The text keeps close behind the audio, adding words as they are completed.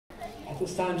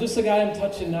This time, just the guy I'm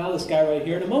touching now, this guy right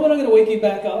here. In a moment, I'm going to wake you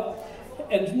back up.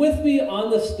 And with me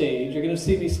on the stage, you're going to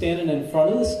see me standing in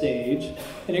front of the stage,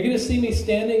 and you're going to see me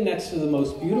standing next to the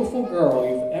most beautiful girl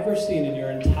you've ever seen in your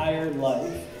entire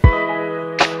life.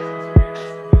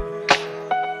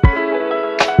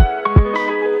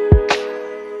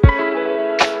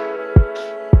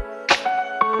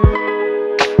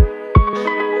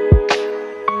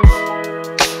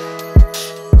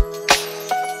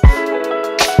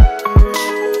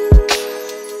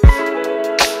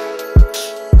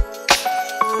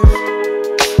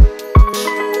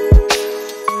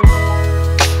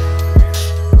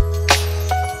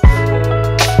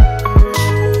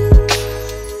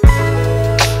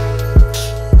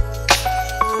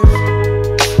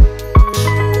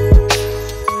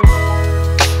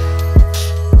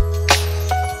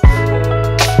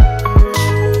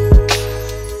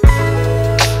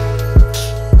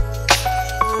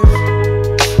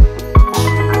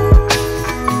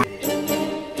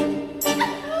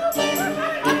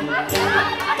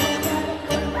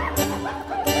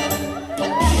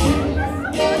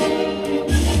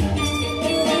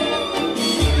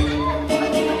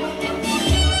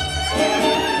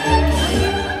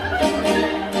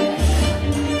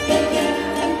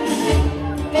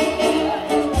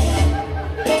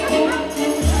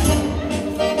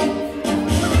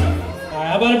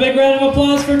 How about a big round of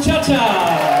applause for Cha-Cha?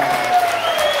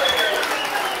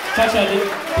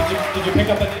 Cha-Cha, did you pick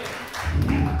up a name?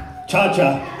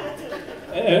 Cha-Cha.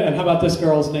 And how about this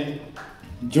girl's name?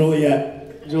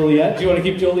 Juliet. Juliet. Do you want to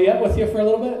keep Juliet with you for a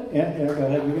little bit? Yeah, Go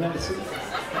ahead. You can have a seat.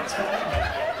 That's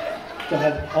fine. Go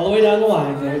ahead. All the way down the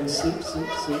line. Go ahead. Sleep, sleep,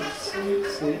 sleep, sleep,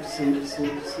 sleep, sleep,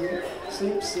 sleep, sleep,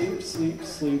 sleep, sleep, sleep,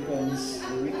 sleep, and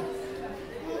sleep.